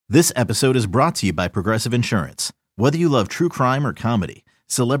This episode is brought to you by Progressive Insurance. Whether you love true crime or comedy,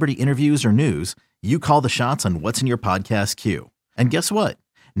 celebrity interviews or news, you call the shots on what's in your podcast queue. And guess what?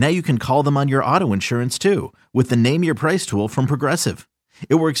 Now you can call them on your auto insurance too with the Name Your Price tool from Progressive.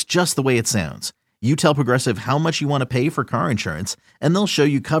 It works just the way it sounds. You tell Progressive how much you want to pay for car insurance, and they'll show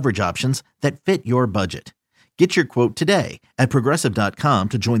you coverage options that fit your budget. Get your quote today at Progressive.com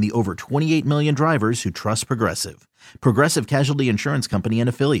to join the over 28 million drivers who trust Progressive. Progressive Casualty Insurance Company and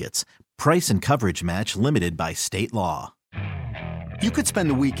Affiliates. Price and coverage match limited by state law. You could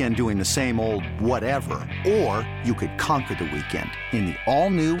spend the weekend doing the same old whatever, or you could conquer the weekend in the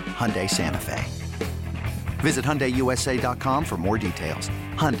all-new Hyundai Santa Fe. Visit HyundaiUSA.com for more details.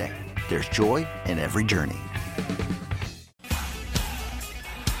 Hyundai, there's joy in every journey.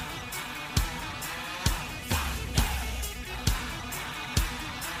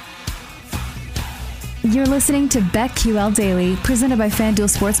 You're listening to BetQL Daily, presented by FanDuel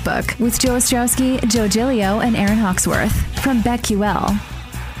Sportsbook, with Joe Ostrowski, Joe Giglio, and Aaron Hawksworth from BetQL.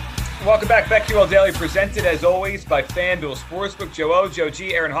 Welcome back. BetQL Daily, presented as always by FanDuel Sportsbook. Joe O, Joe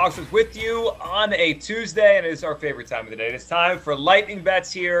G, Aaron Hawksworth with you on a Tuesday, and it is our favorite time of the day. It's time for lightning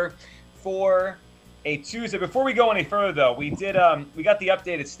bets here for a Tuesday. Before we go any further, though, we got the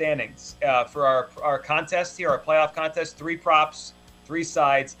updated standings for our contest here, our playoff contest. 3 props, 3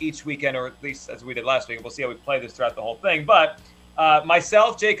 sides each weekend, or at least as we did last week. We'll see how we play this throughout the whole thing. But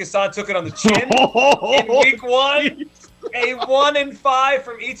myself, Jake Hassan, took it on the chin in week 1. A 1-5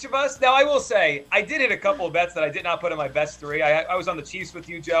 from each of us. Now, I will say, I did hit a couple of bets that I did not put in my best 3. I was on the Chiefs with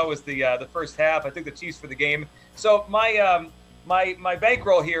you, Joe, as the first half. I took the Chiefs for the game. So my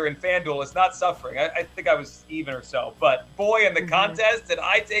bankroll here in FanDuel is not suffering. I think I was even or so. But boy, in the contest, did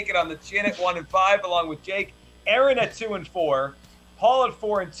I take it on the chin at 1-5, along with Jake. Aaron at 2-4. Paul at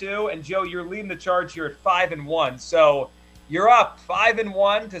 4-2, and Joe, you're leading the charge here at 5-1. So you're up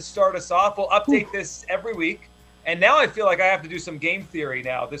 5-1 to start us off. We'll update this every week. And now I feel like I have to do some game theory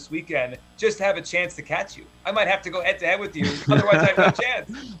now this weekend just to have a chance to catch you. I might have to go head-to-head with you. Otherwise, I have no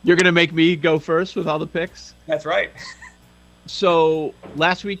chance. You're going to make me go first with all the picks? That's right. So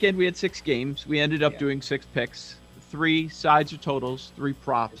last weekend we had 6 games. We ended up doing 6 picks, 3 sides or totals, 3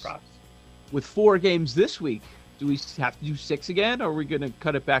 props. With 4 games this week, do we have to do 6 again, or are we going to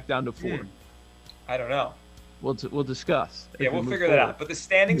cut it back down to 4? I don't know. We'll discuss. Yeah, we'll figure that out. But the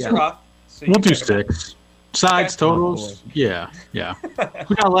standings are up. So we'll do 6. Sides, totals. Yeah.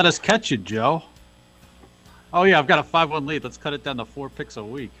 We got to let us catch you, Joe. Oh, yeah, I've got a 5-1 lead. Let's cut it down to 4 picks a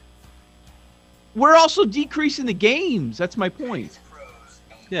week. We're also decreasing the games. That's my point.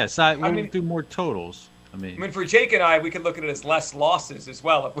 Yeah, we'll do more totals. I mean, for Jake and I, we could look at it as less losses as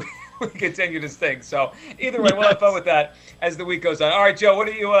well if we continue this thing. So either way, we'll have fun with that as the week goes on. All right, Joe, what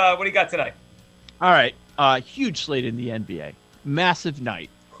do you got tonight? All right, huge slate in the NBA, massive night.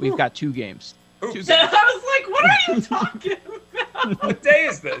 We've got 2 games. I was like, what are you talking about? What day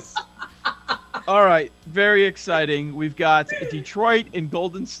is this? All right, very exciting. We've got Detroit and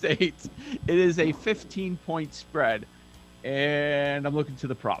Golden State. It is a 15-point spread, and I'm looking to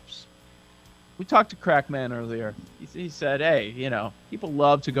the props. We talked to Crackman earlier. He said, hey, people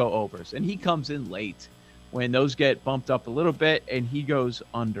love to go overs, and he comes in late when those get bumped up a little bit, and he goes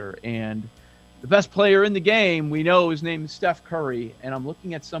under. And the best player in the game, we know his name is Steph Curry, and I'm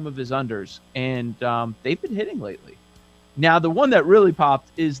looking at some of his unders, and they've been hitting lately. Now, the one that really popped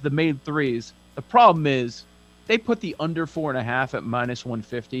is the made threes. The problem is they put the under 4.5 at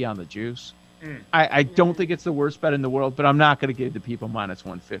 -150 on the juice. I don't think it's the worst bet in the world, but I'm not going to give the people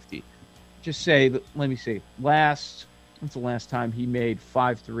 -150. Just say, let me see. When's the last time he made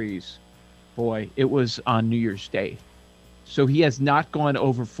 5 threes? Boy, it was on New Year's Day. So he has not gone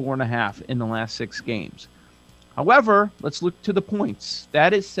over 4.5 in the last 6 games. However, let's look to the points.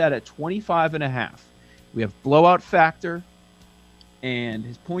 That is set at 25.5. We have blowout factor, and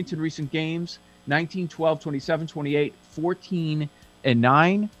his points in recent games, 19, 12, 27, 28, 14, and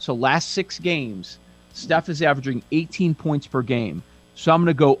 9. So last 6 games, Steph is averaging 18 points per game. So I'm going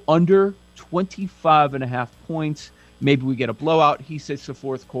to go under 25.5 points. Maybe we get a blowout. He sits the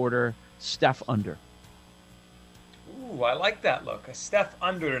fourth quarter. Steph under. Ooh, I like that look. A Steph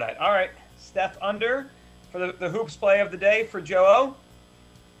under tonight. All right, Steph under for the hoops play of the day for Joe O.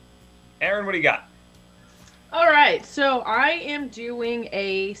 Aaron, what do you got? All right, so I am doing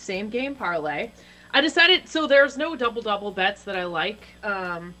a same game parlay. I decided, so there's no double bets that I like.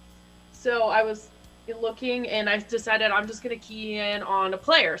 So I was looking and I decided I'm just going to key in on a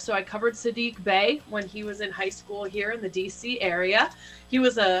player. So I covered Sadiq Bey when he was in high school here in the DC area. He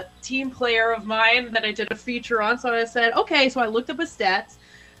was a team player of mine that I did a feature on. So I said, okay, so I looked up his stats.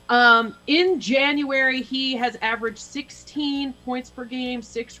 In January, he has averaged 16 points per game,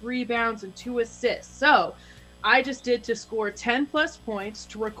 6 rebounds, and 2 assists. So I just did to score 10 plus points,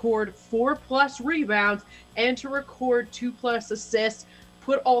 to record 4 plus rebounds, and to record 2 plus assists.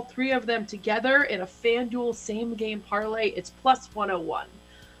 Put all 3 of them together in a FanDuel same game parlay. It's plus 101.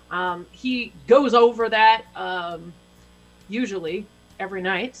 He goes over that usually every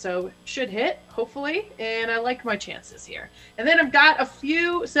night, so should hit, hopefully, and I like my chances here. And then I've got a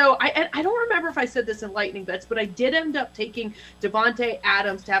few, so I don't remember if I said this in Lightning Bets, but I did end up taking Davante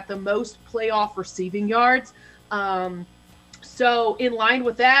Adams to have the most playoff receiving yards. So in line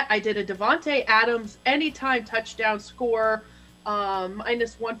with that, I did a Davante Adams anytime touchdown score,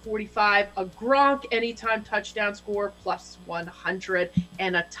 minus 145, a Gronk anytime touchdown score, plus 100,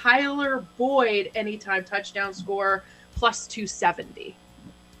 and a Tyler Boyd anytime touchdown score, plus 270.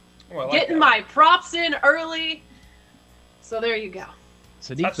 Getting my props in early. So there you go.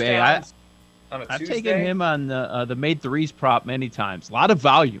 Sadiq Bey, I've taken him on the made threes prop many times. A lot of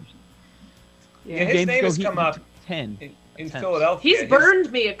value. Yeah, his name has come up 10 in Philadelphia. He's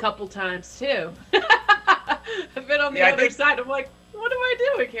burned me a couple times too. I've been on the other side. I'm like, what am I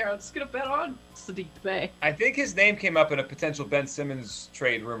doing here? I'm just going to bet on Sadiq Bey. I think his name came up in a potential Ben Simmons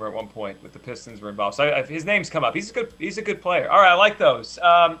trade rumor at one point with the Pistons were involved. So his name's come up. He's a good player. All right, I like those.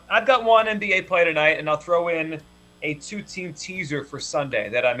 I've got one NBA play tonight, and I'll throw in a 2-team teaser for Sunday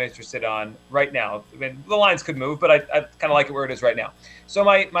that I'm interested on right now. I mean, the lines could move, but I kind of like it where it is right now. So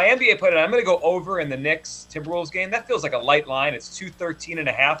my NBA play tonight, I'm going to go over in the Knicks-Timberwolves game. That feels like a light line. It's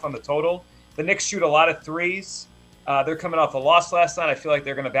 213.5 on the total. The Knicks shoot a lot of threes. They're coming off a loss last night. I feel like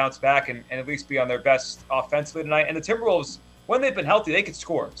they're going to bounce back and at least be on their best offensively tonight. And the Timberwolves, when they've been healthy, they can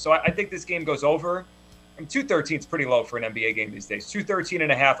score. So I think this game goes over. And 213 is pretty low for an NBA game these days.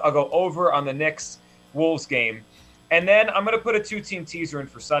 213.5. I'll go over on the Knicks-Wolves game. And then I'm going to put a 2-team teaser in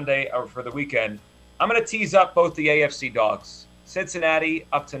for Sunday or for the weekend. I'm going to tease up both the AFC dogs. Cincinnati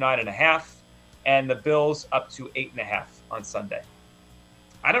up to 9.5 and the Bills up to 8.5 on Sunday.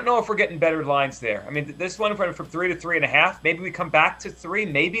 I don't know if we're getting better lines there. I mean, this one went from 3 to 3.5. Maybe we come back to 3,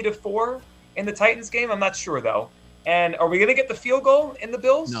 maybe to 4 in the Titans game. I'm not sure, though. And are we going to get the field goal in the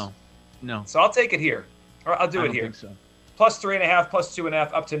Bills? No. So I'll take it here. Or I'll do it here. I don't think so. Plus 3.5, plus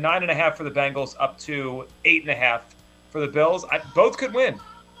 2.5, up to 9.5 for the Bengals, up to 8.5 for the Bills. Both could win.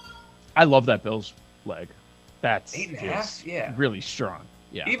 I love that Bills leg. That's 8.5? Yeah. Really strong.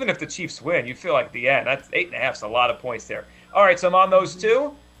 Yeah. Even if the Chiefs win, you feel like at the end, that's 8.5 is a lot of points there. All right, so I'm on those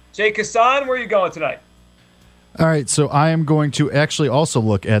two. Jay Kassan, where are you going tonight? All right, so I am going to actually also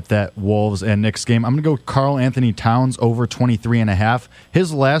look at that Wolves and Knicks game. I'm going to go Karl Anthony Towns over 23.5.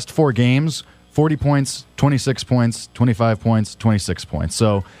 His last 4 games, 40 points, 26 points, 25 points, 26 points.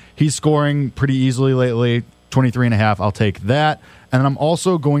 So he's scoring pretty easily lately. 23.5, I'll take that. And I'm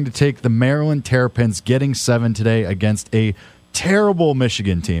also going to take the Maryland Terrapins getting 7 today against a terrible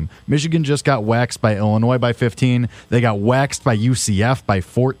Michigan team. Michigan just got waxed by Illinois by 15. They got waxed by UCF by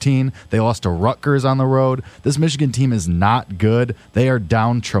 14. They lost to Rutgers on the road. This Michigan team is not good. They are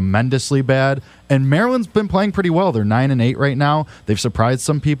down tremendously bad. And Maryland's been playing pretty well. They're 9-8 right now. They've surprised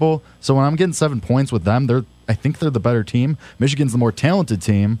some people. So when I'm getting 7 points with them, I think they're the better team. Michigan's the more talented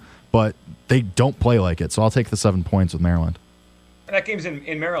team, but they don't play like it. So I'll take the 7 points with Maryland. And that game's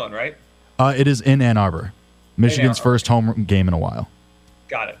in Maryland, right? It is in Ann Arbor. Michigan's first home game in a while.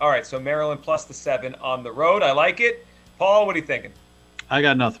 Got it. All right, so Maryland plus the 7 on the road. I like it. Paul, what are you thinking? I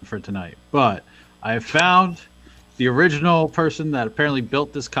got nothing for tonight, but I found the original person that apparently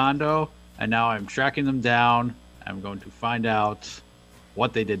built this condo, and now I'm tracking them down. I'm going to find out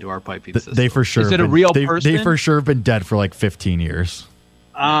what they did to our piping system. They for sure. Is it a real person? They for sure have been dead for like 15 years.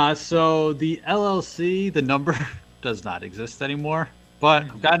 So the LLC, the number does not exist anymore. But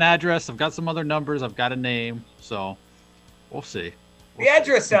I've got an address, I've got some other numbers, I've got a name, so we'll see. The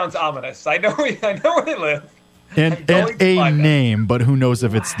address sounds ominous. I know where they live. And a name, but who knows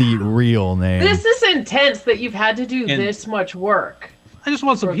if it's the real name. This is intense that you've had to do this much work. I just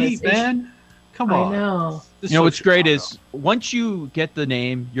want some heat, man. Come on. I know. What's great is once you get the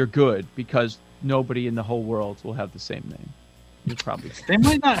name, you're good because nobody in the whole world will have the same name. You're probably They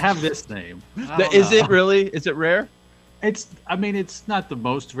might not have this name. Is it really? Is it rare? It's not the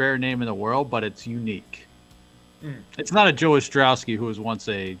most rare name in the world, but it's unique. It's not a Joe Ostrowski, who was once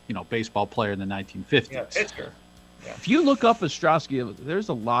a baseball player in the 1950s. Yeah, pitcher. Yeah. If you look up Ostrowski, there's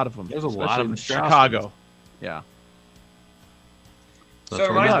a lot of them. There's a lot of them in Chicago. Yeah. So it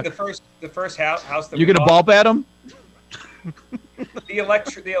reminds me of the first house that you're gonna ball bat him. The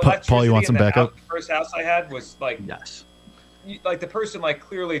electricity. Paul, you want some backup? The first house I had was like yes. Like the person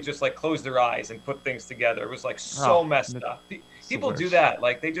clearly just closed their eyes and put things together. It was so messed up. people do that.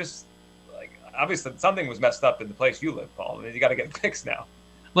 Like they just obviously something was messed up in the place you live, Paul. You got to get it fixed now.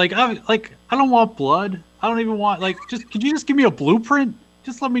 I don't want blood. I don't even want could you just give me a blueprint?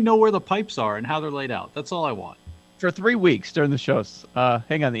 Just let me know where the pipes are and how they're laid out. That's all I want. For 3 weeks during the shows.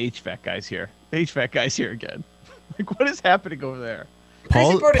 Hang on, the HVAC guy's here. The HVAC guy's here again. What is happening over there?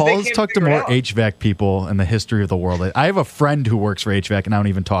 Paul's talked to more HVAC people in the history of the world. I have a friend who works for HVAC, and I don't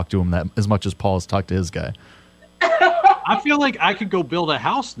even talk to him that as much as Paul's talked to his guy. I feel like I could go build a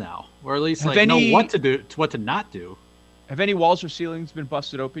house now, or at least know what to do, what to not do. Have any walls or ceilings been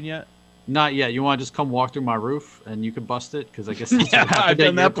busted open yet? Not yet. You want to just come walk through my roof and you can bust it? Because I guess I've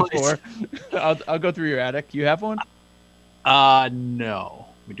done that before. I'll go through your attic. You have one? No,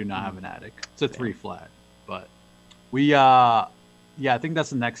 we do not have an attic. It's a 3 flat, but we I think that's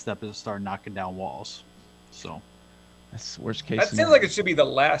the next step is to start knocking down walls. So that's the worst case. That seems like it should be the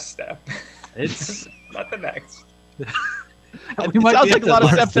last step. It's not the next. It sounds like a lot of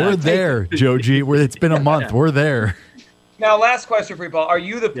steps. We're there, Joe G. It's been a month. We're there. Now, last question for you, Paul. Are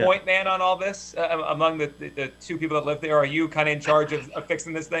you the point man on all this among the 2 people that live there? Are you kind of in charge of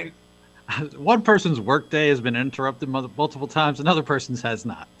fixing this thing? One person's workday has been interrupted multiple times. Another person's has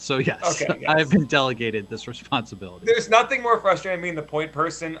not. So, yes, okay, yes. I've been delegated this responsibility. There's nothing more frustrating than being the point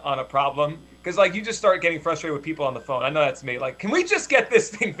person on a problem. Because, you just start getting frustrated with people on the phone. I know that's me. Can we just get this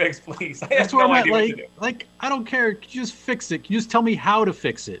thing fixed, please? I have no idea what to do. I don't care. Can you just fix it? Can you just tell me how to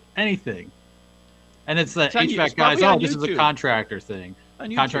fix it? Anything. And it's the HVAC guys, this is a contractor thing.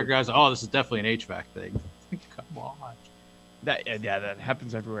 Contractor guys, this is definitely an HVAC thing. Come on. That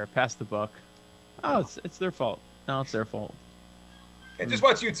happens everywhere. Pass the buck. Oh, it's their fault. No, it's their fault. And just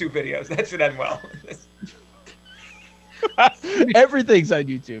watch YouTube videos. That should end well. Everything's on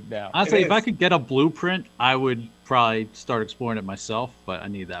YouTube now. Honestly, if I could get a blueprint, I would probably start exploring it myself, but I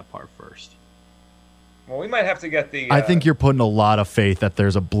need that part first. Well, we might have to get the... I think you're putting a lot of faith that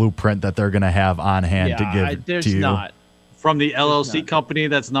there's a blueprint that they're going to have on hand to give to you. There's not. From the LLC company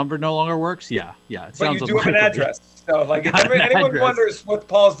that's number no longer works? Yeah. It but you do have an address. So, if anyone wonders what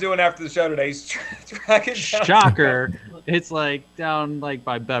Paul's doing after the show today, he's tracking down. Shocker. It's down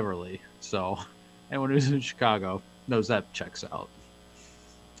by Beverly. So anyone who's in Chicago knows that checks out.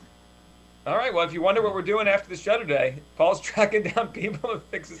 All right. Well, if you wonder what we're doing after the show today, Paul's tracking down people to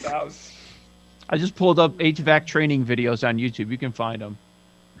fix his house. I just pulled up HVAC training videos on YouTube. You can find them.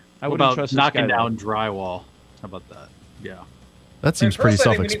 I wouldn't trust knocking down drywall. How about that? Yeah. That seems pretty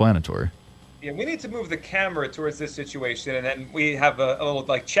self-explanatory. We need to move the camera towards this situation, and then we have a little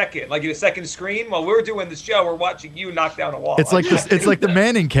check-in, a second screen. While we're doing the show, we're watching you knock down a wall. It's it's like the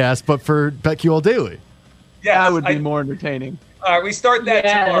Manning cast, but for BetQL Daily. Yeah, that would be more entertaining. All right, we start that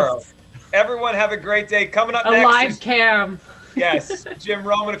tomorrow. Everyone have a great day. Coming up next. A live cam. Yes, Jim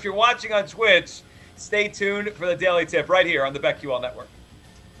Roman. If you're watching on Twitch, stay tuned for the Daily Tip right here on the BetQL Network.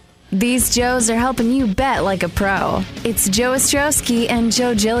 These Joes are helping you bet like a pro. It's Joe Ostrowski and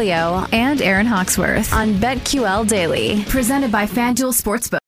Joe Giglio and Aaron Hawksworth on BetQL Daily, presented by FanDuel Sportsbook.